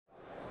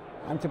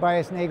I'm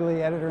Tobias Naegele,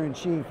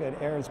 Editor-in-Chief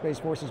at Air and Space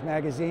Forces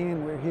Magazine,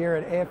 and we're here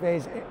at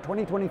AFA's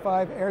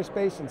 2025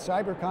 Airspace and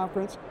Cyber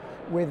Conference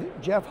with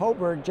Jeff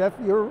Hoberg. Jeff,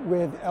 you're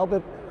with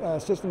Elbit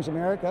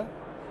America,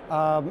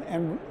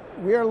 and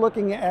we are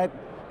looking at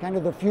kind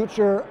of the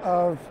future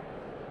of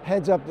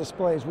heads-up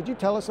displays. Would you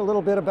tell us a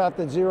little bit about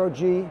the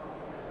zero-G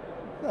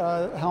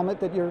helmet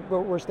that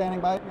we're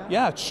standing by now?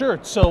 Yeah, sure.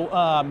 So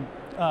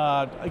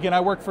again, I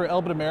work for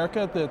Elbit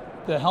America.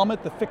 The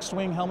helmet, the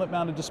fixed-wing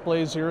helmet-mounted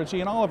display zero-G,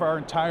 and all of our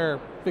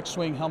entire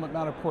fixed-wing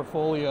helmet-mounted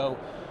portfolio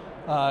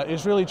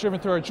is really driven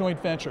through our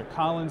joint venture,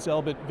 Collins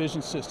Elbit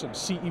Vision Systems,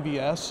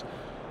 CEVS.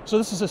 So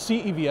this is a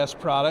CEVS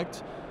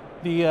product.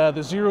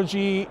 The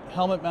zero-G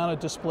helmet-mounted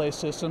display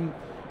system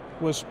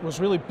was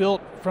really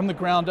built from the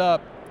ground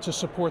up to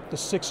support the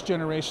sixth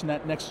generation,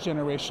 that next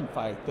generation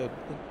fight, the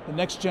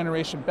next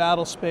generation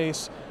battle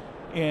space,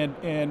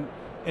 and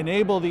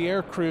enable the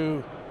air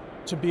crew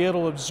to be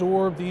able to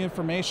absorb the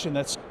information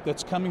that's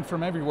coming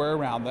from everywhere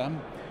around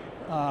them,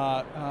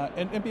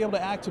 and be able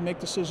to act and make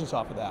decisions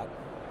off of that.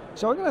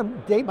 So I'm going to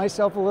date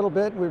myself a little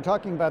bit. We were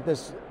talking about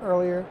this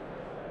earlier.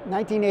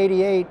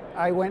 1988,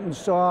 I went and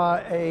saw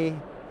a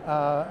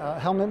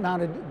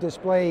helmet-mounted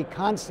display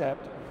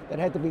concept that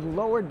had to be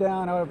lowered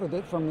down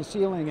from the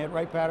ceiling at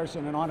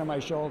Wright-Patterson and onto my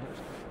shoulders.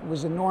 It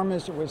was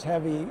enormous, it was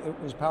heavy,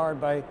 it was powered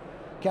by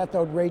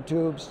cathode ray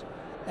tubes,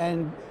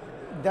 and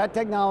that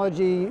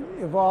technology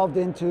evolved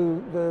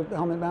into the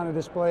helmet-mounted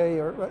display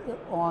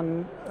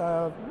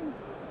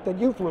that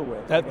you flew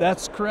with.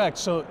 That's correct.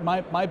 So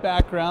my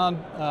background,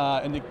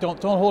 and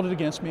don't hold it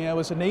against me, I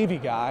was a Navy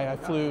guy. I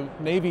flew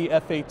Navy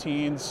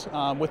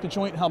F-18s with the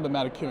joint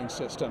helmet-mounted cueing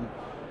system.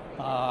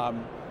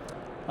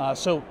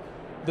 So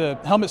the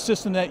helmet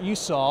system that you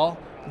saw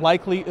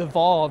likely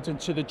evolved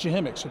into the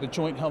JHMCS, or the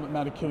Joint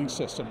Helmet-Mounted Cueing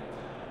System.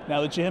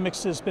 Now the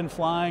JHMCS has been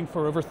flying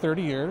for over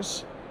 30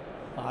 years.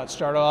 It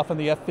started off on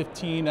the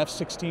F-15,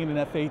 F-16, and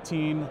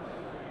F-18.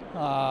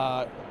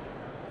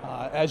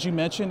 As you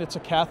mentioned, it's a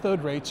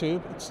cathode ray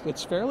tube.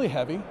 It's fairly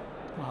heavy.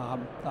 As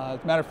a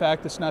matter of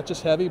fact, it's not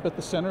just heavy, but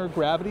the center of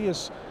gravity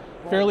is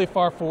fairly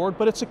far forward,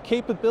 but it's a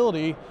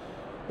capability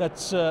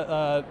that's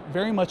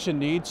very much in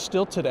need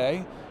still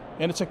today,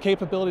 and it's a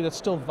capability that's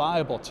still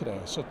viable today.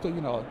 So,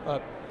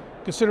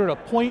 consider it a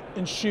point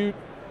and shoot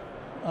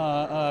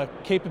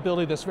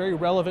capability that's very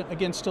relevant,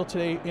 again, still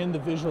today in the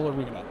visual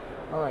arena.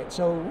 All right,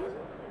 so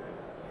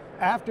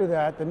after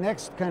that, the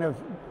next kind of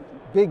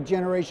big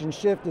generation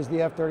shift is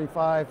the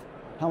F-35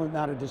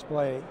 helmet-mounted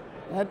display.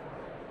 That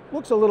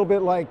looks a little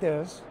bit like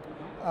this,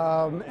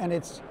 and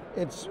it's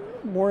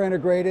more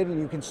integrated,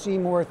 and you can see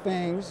more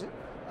things.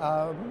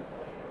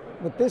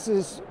 But this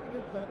is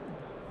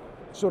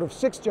sort of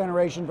sixth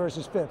generation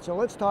versus fifth. So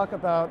let's talk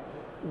about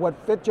what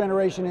fifth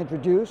generation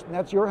introduced, and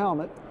that's your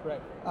helmet,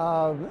 right?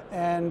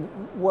 And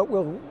what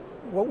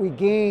we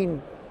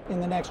gain in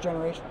the next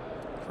generation.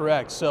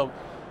 Correct. So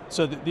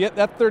the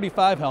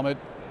F-35 helmet,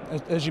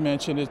 as you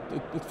mentioned,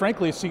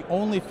 frankly, it's the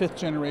only fifth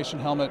generation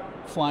helmet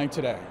flying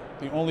today.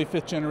 The only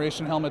fifth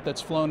generation helmet that's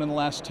flown in the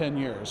last 10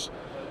 years.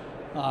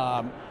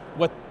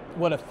 What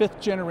a fifth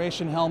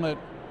generation helmet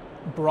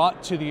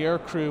brought to the air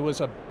crew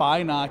was a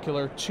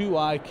binocular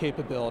 2-eye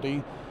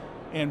capability,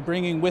 and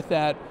bringing with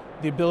that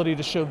the ability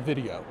to show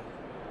video.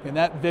 And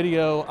that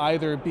video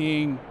either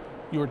being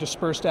your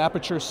dispersed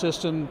aperture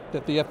system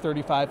that the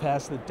F-35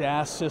 has, the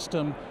DAS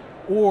system,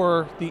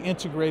 or the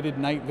integrated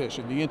night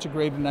vision. The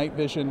integrated night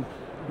vision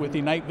with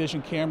the night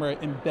vision camera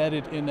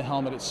embedded in the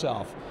helmet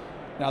itself.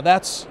 Now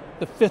that's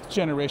the fifth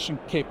generation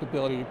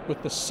capability.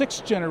 With the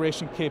sixth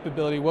generation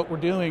capability, what we're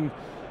doing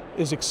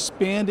is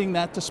expanding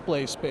that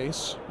display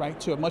space, right,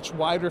 to a much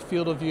wider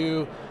field of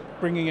view,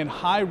 bringing in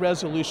high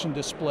resolution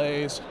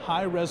displays,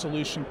 high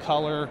resolution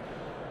color,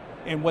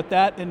 and what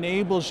that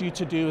enables you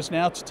to do is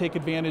now to take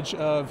advantage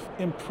of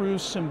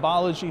improved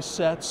symbology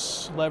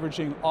sets,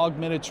 leveraging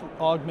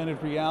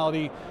augmented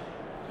reality,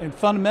 and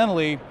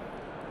fundamentally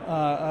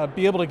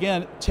be able to,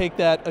 again, take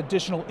that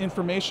additional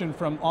information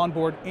from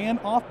onboard and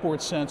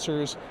offboard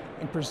sensors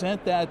and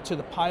present that to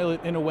the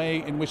pilot in a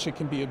way in which it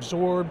can be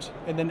absorbed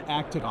and then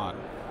acted on.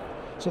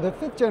 So the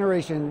fifth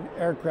generation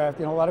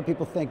aircraft, a lot of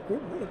people think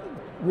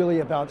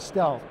really about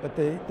stealth, but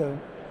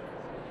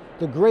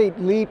the great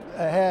leap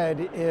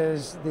ahead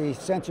is the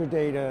sensor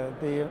data,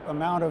 the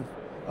amount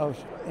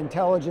of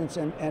intelligence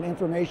and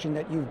information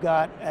that you've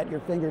got at your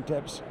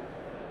fingertips.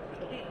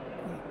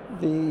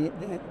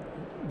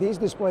 These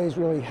displays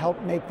really help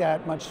make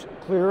that much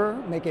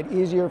clearer, make it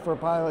easier for a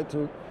pilot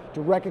to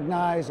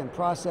recognize and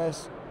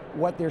process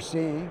what they're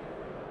seeing.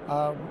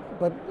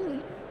 But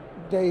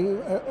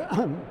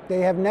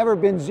they have never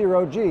been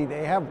zero-G.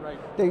 They have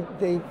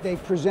they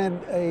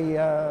present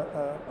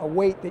a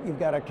weight that you've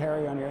got to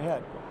carry on your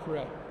head.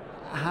 Correct.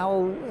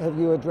 How have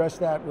you addressed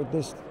that with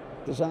this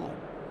design?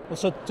 Well,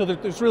 so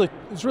there's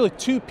really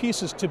two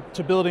pieces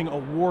to building a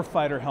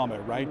warfighter helmet,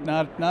 right?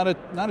 Not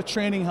a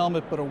training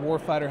helmet, but a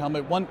warfighter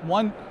helmet.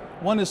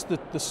 One is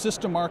the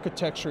system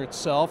architecture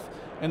itself,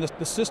 and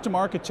the system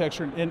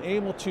architecture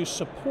able to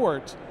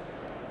support.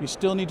 You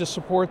still need to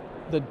support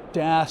the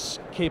DAS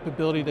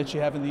capability that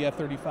you have in the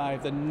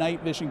F-35, the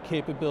night vision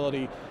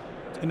capability.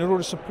 In order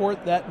to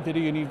support that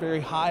video, you need very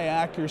high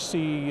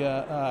accuracy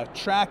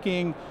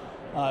tracking,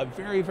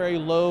 very, very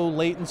low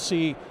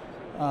latency,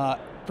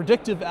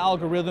 predictive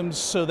algorithms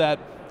so that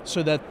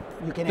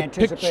you can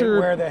anticipate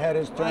where the head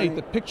is turning. Right,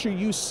 the picture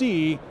you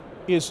see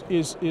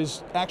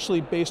is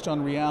actually based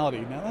on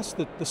reality. Now that's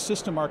the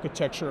system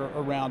architecture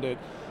around it.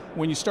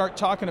 When you start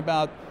talking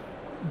about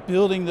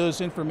building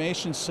those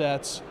information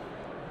sets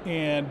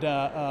and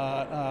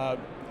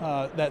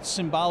that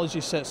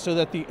symbology set so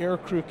that the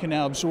aircrew can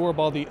now absorb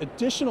all the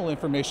additional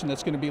information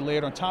that's going to be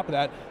layered on top of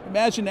that.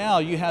 Imagine now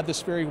you have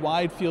this very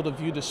wide field of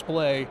view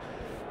display,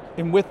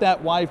 and with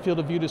that wide field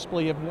of view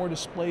display, you have more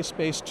display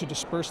space to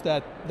disperse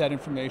that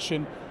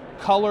information.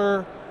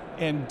 Color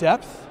and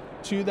depth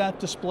to that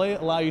display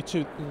allow you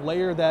to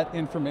layer that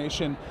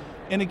information,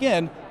 and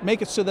again,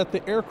 make it so that the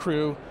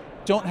aircrew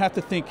don't have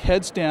to think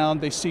heads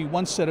down, they see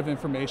one set of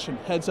information,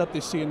 heads up,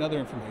 they see another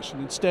information.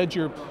 Instead,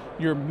 you're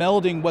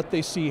melding what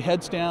they see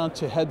heads down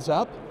to heads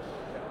up.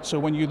 So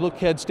when you look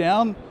heads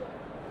down,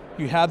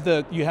 you have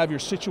your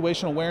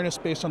situational awareness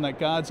based on that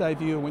God's eye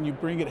view. When you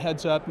bring it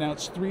heads up, now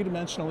it's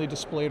three-dimensionally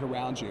displayed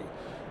around you.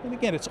 And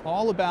again, it's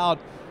all about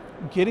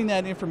getting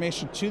that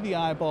information to the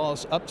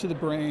eyeballs, up to the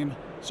brain,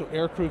 so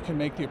aircrew can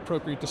make the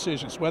appropriate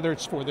decisions, whether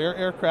it's for their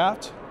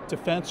aircraft,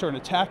 defense or an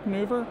attack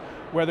maneuver,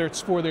 whether it's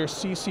for their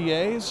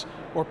CCAs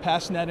or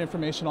passing that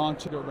information on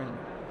to their wing.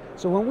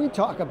 So when we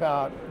talk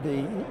about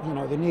the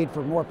need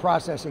for more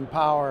processing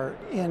power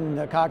in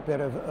the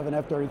cockpit of an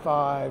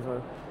F-35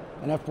 or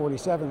an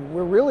F-47,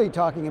 we're really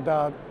talking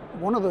about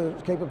one of the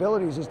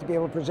capabilities is to be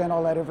able to present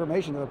all that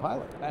information to the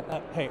pilot.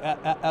 Hey,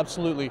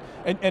 absolutely.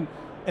 And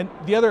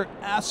the other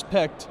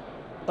aspect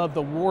of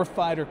the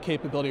warfighter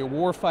capability, or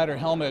warfighter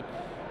helmet,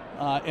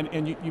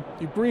 and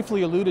you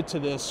briefly alluded to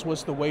this,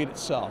 was the weight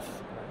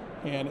itself.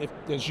 And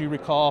as you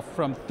recall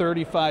from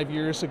 35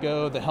 years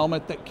ago, the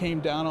helmet that came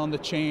down on the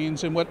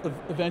chains and what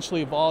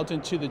eventually evolved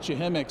into the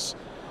JHMICs,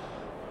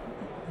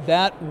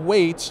 that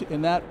weight,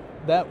 and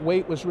that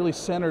weight was really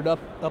centered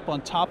up on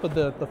top of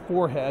the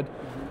forehead,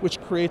 which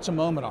creates a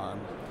moment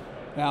arm.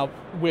 Now,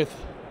 with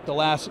the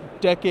last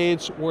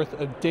decade's worth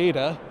of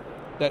data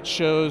that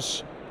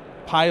shows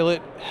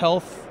pilot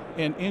health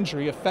and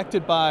injury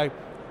affected by,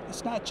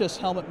 it's not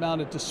just helmet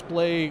mounted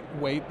display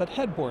weight, but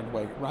headborne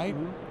weight, right?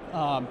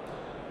 Mm-hmm.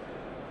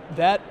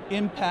 That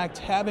impact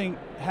having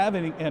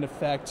an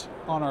effect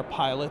on our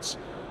pilots,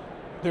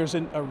 there's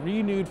a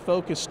renewed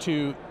focus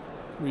to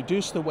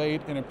reduce the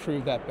weight and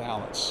improve that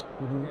balance.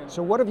 Mm-hmm.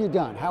 So what have you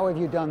done? How have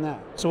you done that?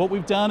 So what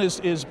we've done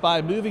is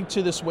by moving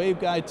to this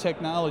waveguide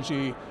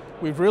technology,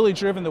 we've really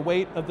driven the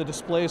weight of the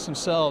displays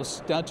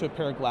themselves down to a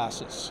pair of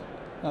glasses.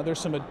 Now there's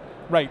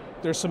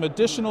some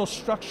additional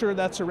structure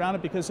that's around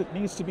it because it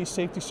needs to be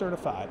safety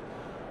certified.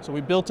 So we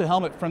built a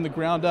helmet from the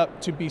ground up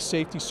to be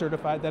safety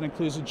certified. That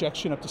includes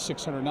ejection up to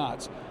 600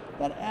 knots.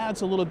 That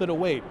adds a little bit of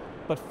weight,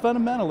 but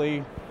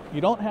fundamentally, you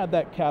don't have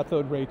that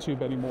cathode ray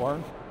tube anymore.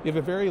 You have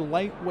a very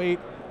lightweight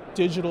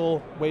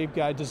digital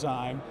waveguide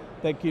design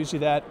that gives you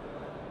that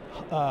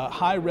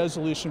high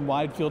resolution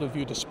wide field of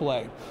view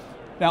display.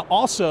 Now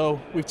also,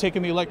 we've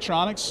taken the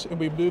electronics and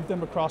we've moved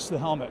them across the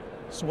helmet.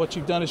 So what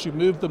you've done is you've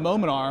moved the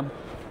moment arm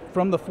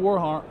from the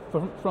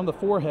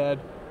forehead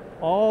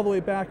all the way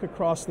back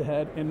across the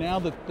head, and now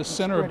the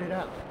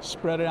center,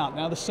 spread it out.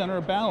 Now the center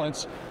of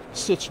balance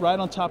sits right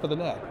on top of the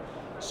neck.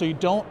 So you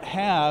don't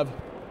have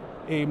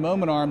a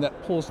moment arm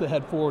that pulls the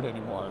head forward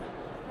anymore.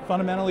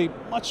 Fundamentally,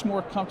 much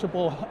more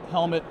comfortable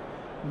helmet,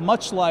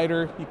 much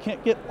lighter. You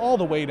can't get all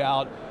the weight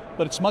out,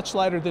 but it's much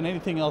lighter than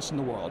anything else in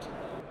the world.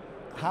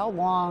 How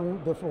long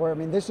before, I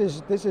mean, this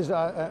is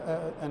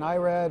an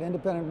IRAD,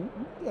 independent,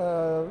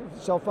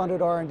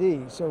 self-funded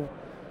R&D, so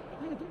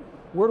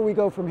where do we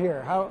go from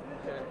here? How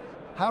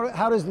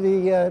does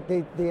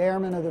the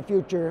airman of the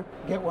future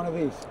get one of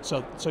these?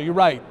 So you're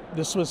right.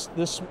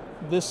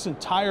 This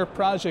entire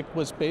project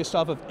was based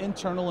off of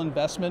internal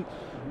investment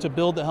to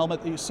build the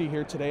helmet that you see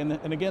here today.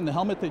 And again, the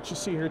helmet that you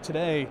see here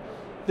today,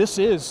 this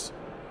is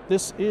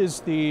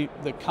the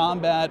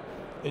combat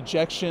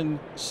ejection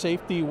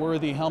safety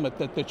worthy helmet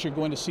that you're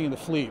going to see in the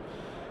fleet.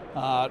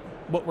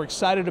 What we're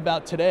excited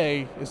about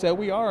today is that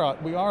we are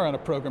on a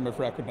program of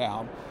record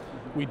now.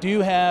 We do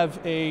have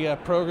a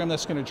program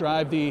that's going to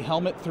drive the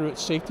helmet through its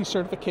safety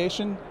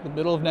certification the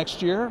middle of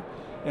next year,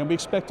 and we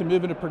expect to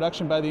move into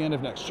production by the end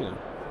of next year.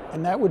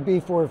 And that would be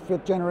for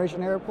 5th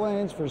generation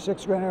airplanes, for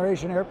 6th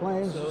generation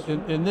airplanes? So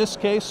in this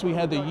case, we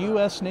had the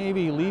US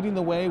Navy leading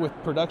the way with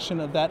production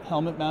of that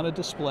helmet mounted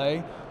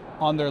display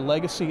on their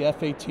legacy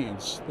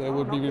F-18s. They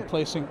would be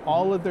replacing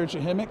all of their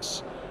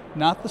JHMICs,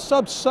 not the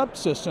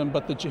subsystem,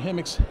 but the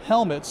JHMICs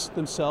helmets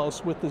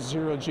themselves with the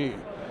 0G.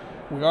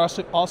 We are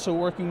also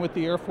working with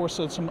the Air Force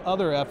on some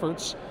other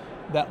efforts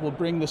that will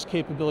bring this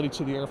capability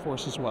to the Air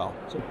Force as well.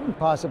 So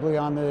possibly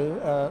on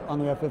the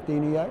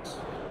F-15EX?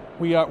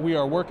 We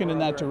are working in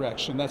that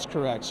direction. That's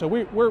correct. So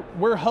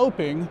we're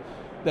hoping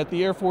that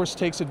the Air Force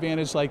takes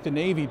advantage like the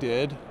Navy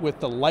did with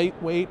the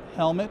lightweight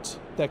helmet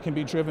that can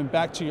be driven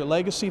back to your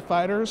legacy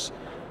fighters,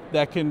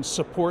 that can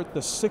support the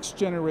 6th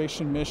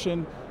generation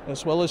mission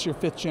as well as your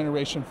 5th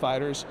generation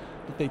fighters,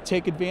 that they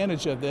take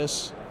advantage of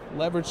this,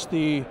 leverage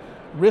the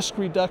risk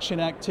reduction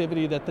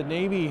activity that the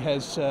Navy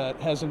has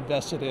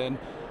invested in,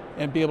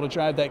 and be able to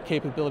drive that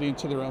capability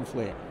into their own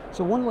fleet.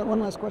 So one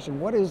last question: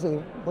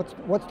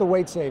 what's the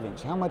weight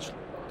savings? How much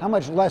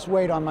less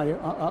weight on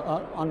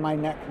my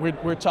neck?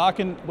 We're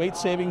talking weight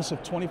savings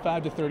of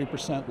 25 to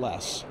 30%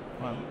 less.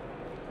 Wow.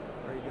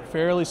 Very good.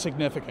 Fairly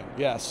significant,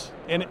 yes.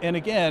 And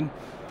again,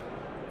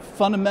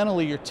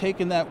 fundamentally, you're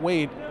taking that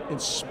weight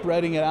and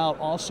spreading it out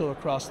also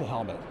across the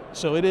helmet.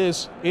 So it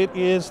is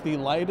the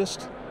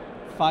lightest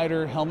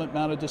fighter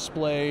helmet-mounted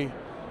display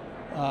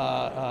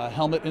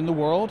helmet in the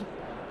world,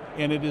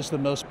 and it is the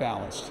most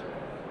balanced.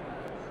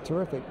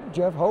 Terrific.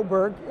 Jeff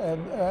Hoberg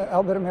and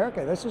Elbit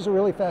America. This was a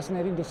really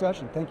fascinating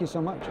discussion. Thank you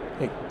so much.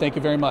 Hey, thank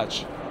you very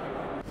much.